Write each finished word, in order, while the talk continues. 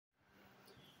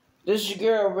This your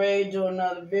girl Ray doing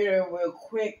another video real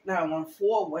quick.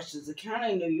 914 Westchester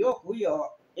County, New York. We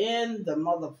are in the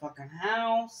motherfucking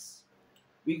house.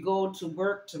 We go to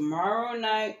work tomorrow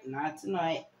night, not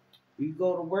tonight. We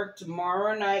go to work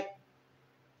tomorrow night.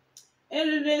 And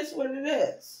it is what it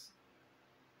is.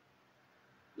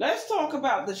 Let's talk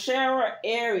about the shower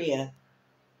area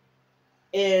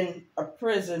in a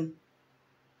prison.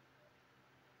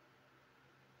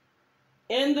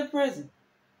 In the prison.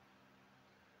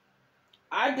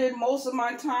 I did most of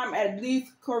my time at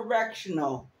Leith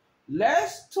Correctional.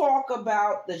 Let's talk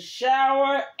about the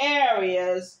shower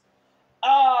areas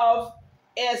of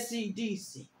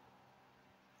SCDC.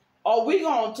 Are we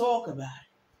going to talk about it?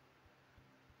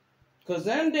 Because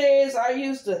them days I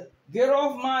used to get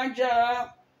off my job,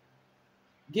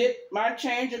 get my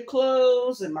change of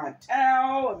clothes and my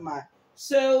towel and my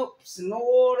soaps and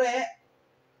all that,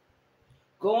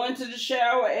 go into the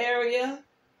shower area.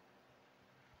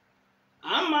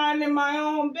 I'm minding my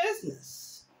own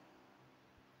business.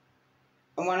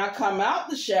 And when I come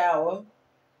out the shower,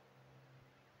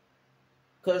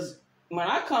 because when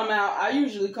I come out, I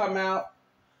usually come out,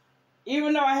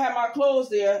 even though I have my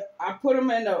clothes there, I put them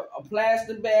in a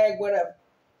plastic bag, whatever.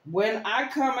 When I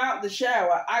come out the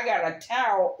shower, I got a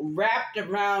towel wrapped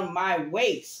around my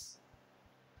waist.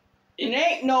 It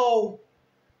ain't no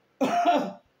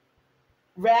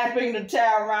wrapping the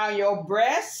towel around your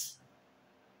breasts.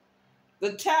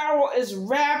 The towel is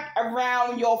wrapped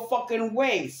around your fucking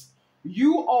waist.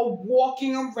 You are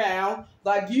walking around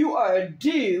like you are a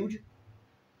dude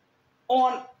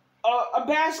on a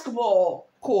basketball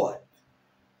court.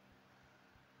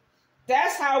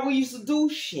 That's how we used to do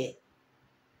shit.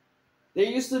 There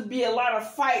used to be a lot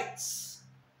of fights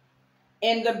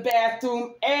in the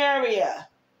bathroom area.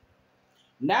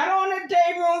 Not on the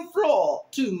day room floor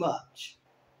too much.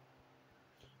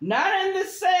 Not in the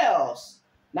cells.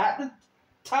 Not the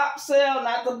top cell,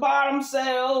 not the bottom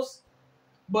cells.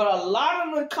 But a lot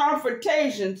of the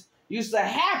confrontations used to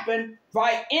happen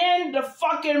right in the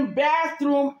fucking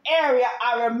bathroom area.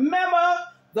 I remember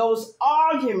those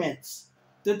arguments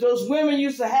that those women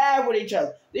used to have with each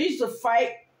other. They used to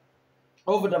fight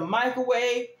over the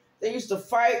microwave. They used to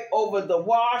fight over the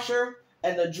washer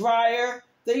and the dryer.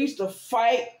 They used to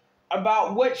fight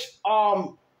about which,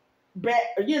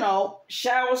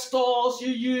 shower stalls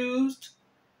you used.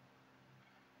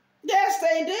 Yes,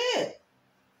 they did.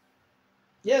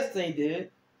 Yes, they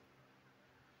did.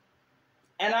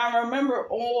 And I remember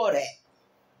all that.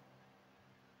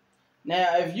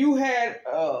 Now, if you had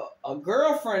a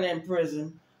girlfriend in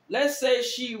prison, let's say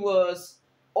she was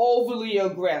overly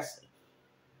aggressive.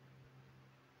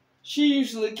 She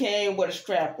usually came with a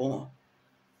strap on.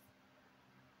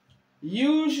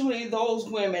 Usually those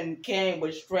women came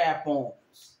with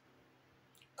strap-ons.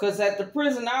 Because at the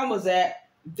prison I was at,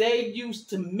 they used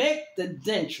to make the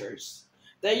dentures.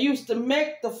 They used to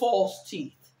make the false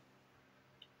teeth.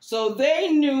 So they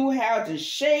knew how to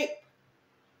shape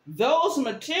those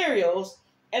materials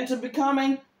into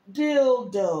becoming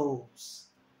dildos.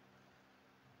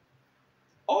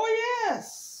 Oh,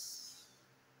 yes.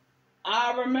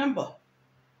 I remember.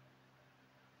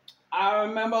 I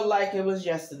remember like it was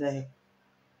yesterday.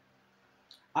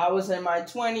 I was in my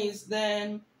 20s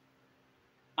then.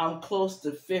 I'm close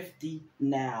to 50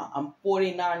 now. I'm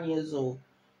 49 years old.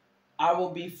 I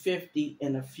will be 50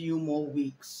 in a few more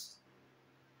weeks.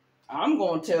 I'm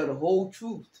going to tell the whole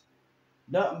truth.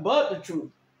 Nothing but the truth.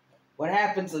 What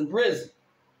happens in prison.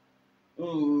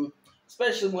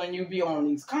 Especially when you be on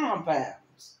these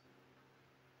compounds.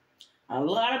 A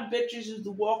lot of bitches used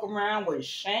to walk around with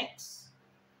shanks.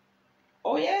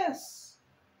 Oh, yes.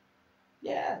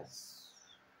 Yes.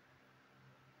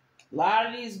 A lot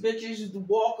of these bitches used to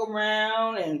walk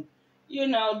around and,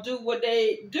 do what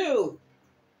they do.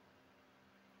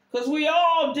 Because we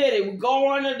all did it. We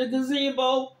go under the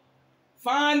gazebo,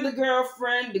 find the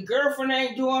girlfriend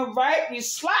ain't doing right, we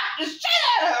slap the shit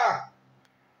out of her.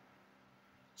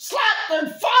 Slap the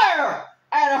fire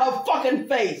out of her fucking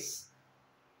face.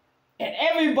 And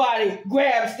everybody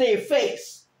grabs their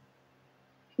face.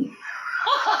 How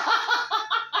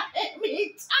many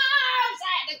times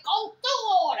I had to go through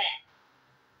all that?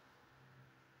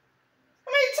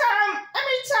 How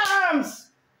many times?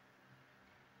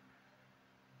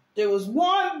 There was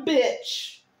one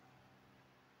bitch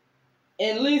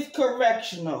in Leith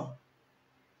Correctional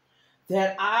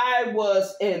that I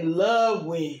was in love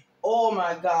with. Oh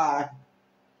my God.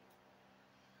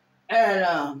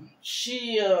 And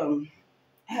she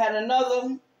had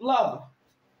another lover.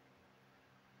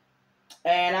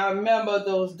 And I remember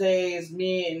those days,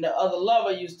 me and the other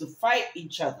lover used to fight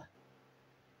each other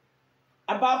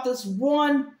about this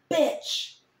one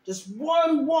bitch Just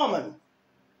one woman.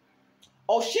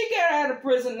 Oh, she got out of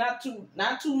prison not too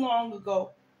long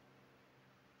ago.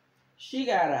 She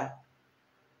got out.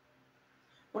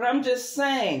 But I'm just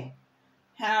saying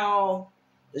how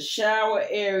the shower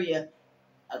area,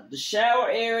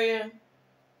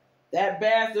 that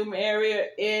bathroom area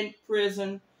in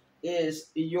prison is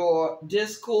your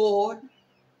Discord.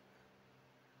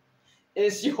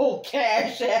 It's your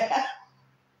Cash App.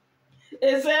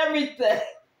 It's everything.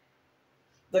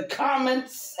 The comment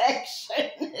section.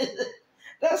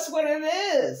 That's what it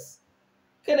is.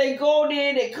 Because they go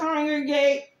there, they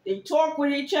congregate, they talk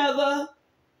with each other,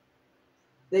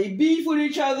 they beef with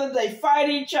each other, they fight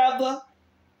each other,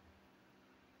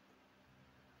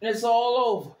 and it's all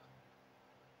over.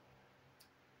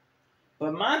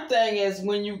 But my thing is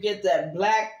when you get that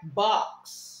black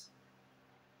box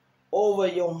over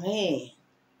your hand,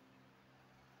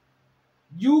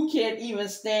 you can't even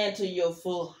stand to your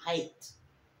full height.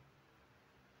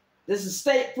 This is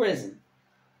state prison.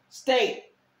 State,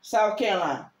 South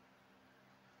Carolina.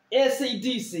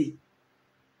 SCDC.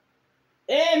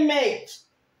 Inmate.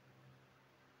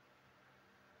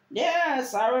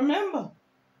 Yes, I remember.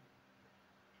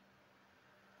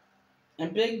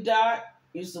 And Big Dot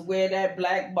used to wear that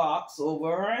black box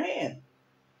over her hand.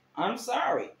 I'm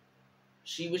sorry.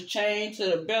 She was chained to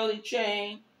the belly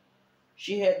chain.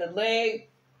 She had the leg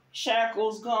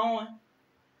shackles going.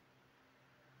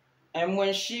 And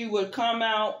when she would come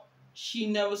out, she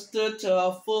never stood to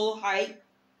her full height.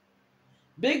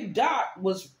 Big Dot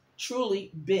was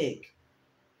truly big.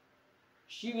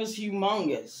 She was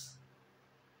humongous.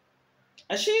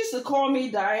 And she used to call me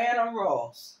Diana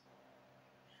Ross.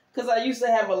 Because I used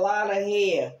to have a lot of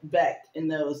hair back in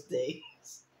those days.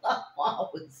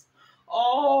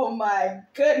 Oh my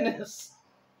goodness.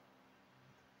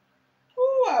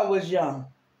 Ooh, I was young.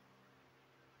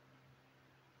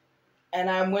 And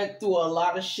I went through a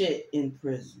lot of shit in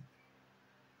prison.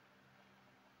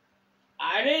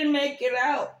 I didn't make it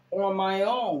out on my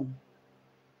own.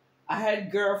 I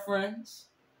had girlfriends.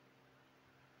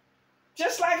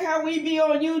 Just like how we be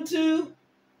on YouTube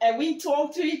and we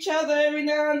talk to each other every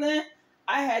now and then.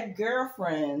 I had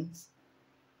girlfriends.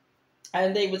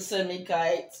 And they would send me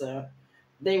kites or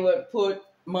they would put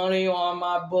money on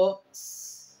my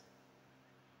books.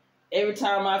 Every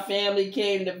time my family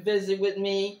came to visit with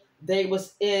me, they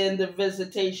was in the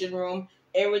visitation room.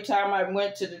 Every time I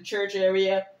went to the church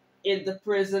area in the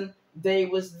prison, they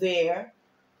was there.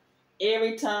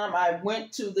 Every time I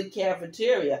went to the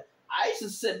cafeteria, I used to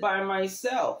sit by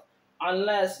myself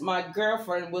unless my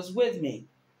girlfriend was with me.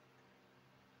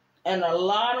 And a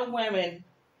lot of women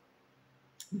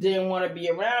didn't want to be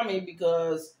around me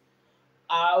because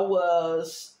I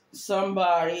was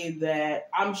somebody that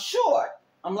I'm short.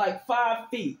 I'm like 5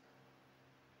 feet.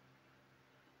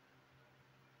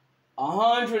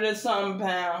 100 and something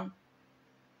pounds.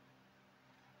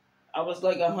 I was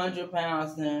like 100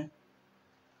 pounds then.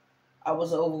 I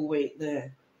was overweight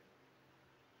then.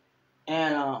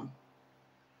 And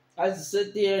I used to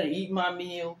sit there and eat my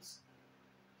meals,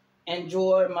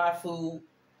 enjoy my food.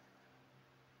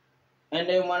 And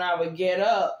then when I would get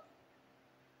up,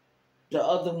 the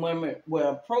other women would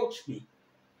approach me.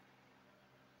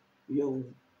 Yo,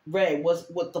 Ray,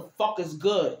 what the fuck is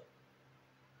good?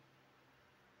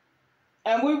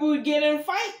 And we would get in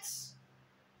fights,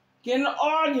 get in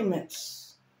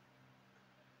arguments.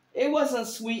 It wasn't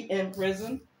sweet in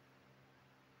prison.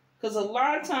 Because a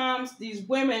lot of times these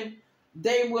women,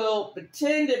 they will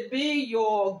pretend to be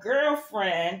your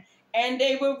girlfriend and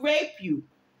they will rape you.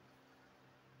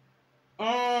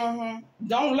 Don't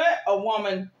let a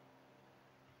woman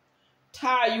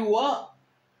tie you up.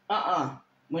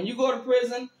 When you go to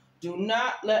prison, do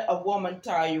not let a woman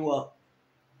tie you up.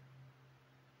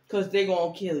 Because they're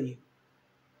going to kill you.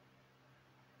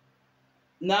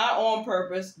 Not on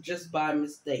purpose, just by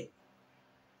mistake.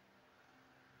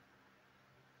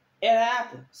 It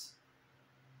happens.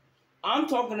 I'm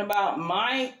talking about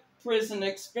my prison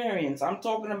experience. I'm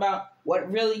talking about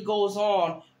what really goes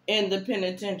on in the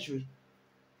penitentiary.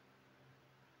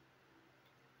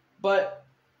 But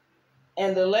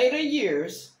in the later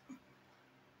years,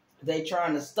 they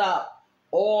trying to stop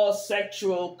all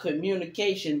sexual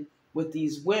communication with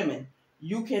these women.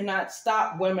 You cannot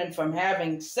stop women from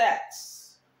having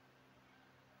sex.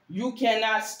 You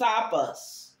cannot stop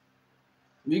us.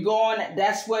 We go in,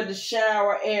 that's what the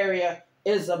shower area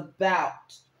is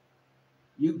about.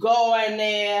 You go in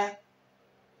there,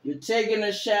 you're taking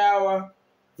a shower,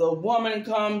 the woman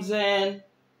comes in,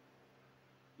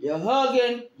 you're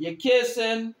hugging, you're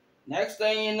kissing, next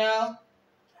thing you know,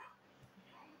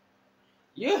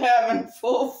 you're having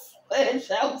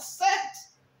full-fledged out sex.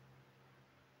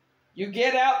 You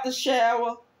get out the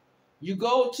shower. You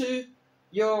go to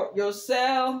your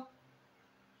cell.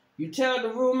 You tell the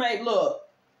roommate, look,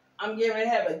 I'm getting to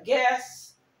have a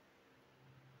guest.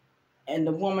 And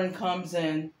the woman comes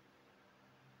in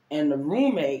and the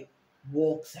roommate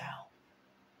walks out.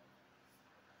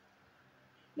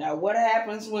 Now, what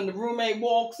happens when the roommate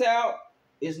walks out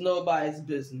is nobody's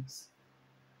business.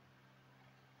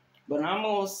 But I'm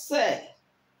going to say,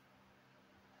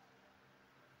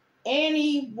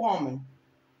 any woman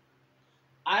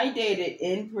I dated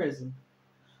in prison,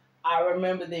 I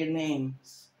remember their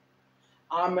names.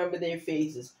 I remember their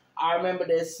faces. I remember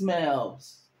their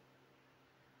smells.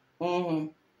 I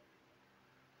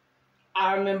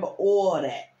remember all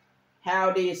that.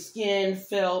 How their skin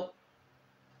felt.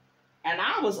 And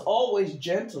I was always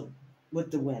gentle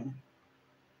with the women.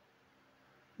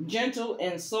 Gentle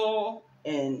and soft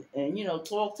and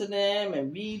talk to them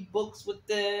and read books with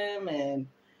them and,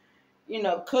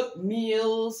 cook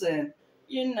meals and,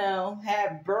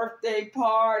 have birthday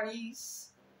parties.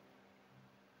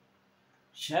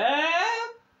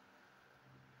 Child,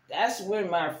 that's when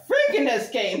my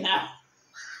freakiness came out.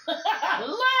 I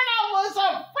learned I was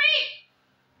a freak.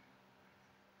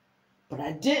 But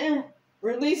I didn't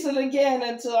release it again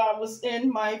until I was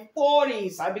in my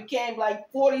 40s. I became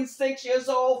like 46 years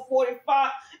old,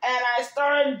 45, and I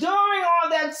started doing all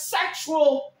that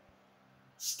sexual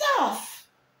stuff.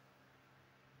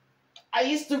 I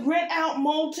used to rent out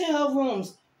motel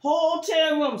rooms,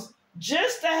 hotel rooms,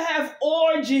 just to have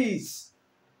orgies.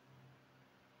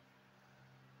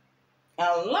 And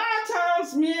a lot of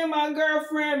times, me and my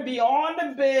girlfriend be on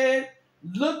the bed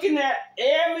looking at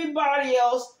everybody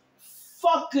else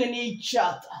fucking each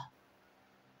other.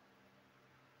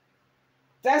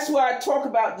 That's why I talk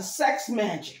about the sex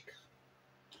magic.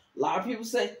 A lot of people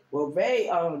say, well, Ray,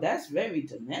 that's very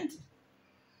demented.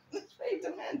 It's very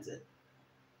demented.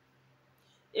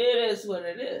 It is what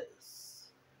it is.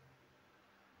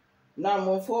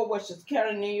 914 Westchester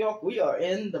County, New York. We are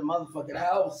in the motherfucking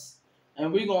house.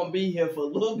 And we're going to be here for a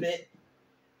little bit.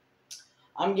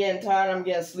 I'm getting tired. I'm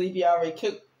getting sleepy. I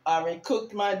already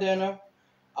cooked my dinner.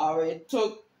 I already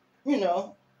took,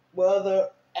 what other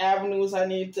avenues I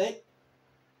need to take.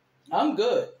 I'm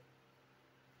good.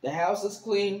 The house is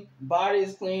clean. Body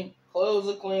is clean.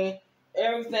 Clothes are clean.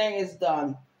 Everything is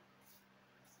done.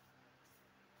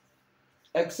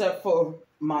 Except for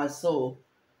my soul.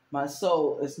 My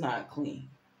soul is not clean.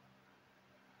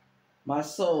 My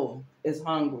soul is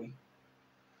hungry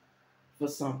for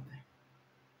something.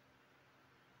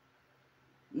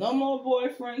 No more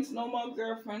boyfriends, no more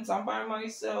girlfriends. I'm by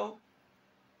myself.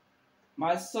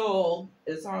 My soul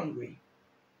is hungry.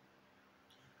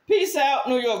 Peace out,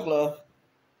 New York love.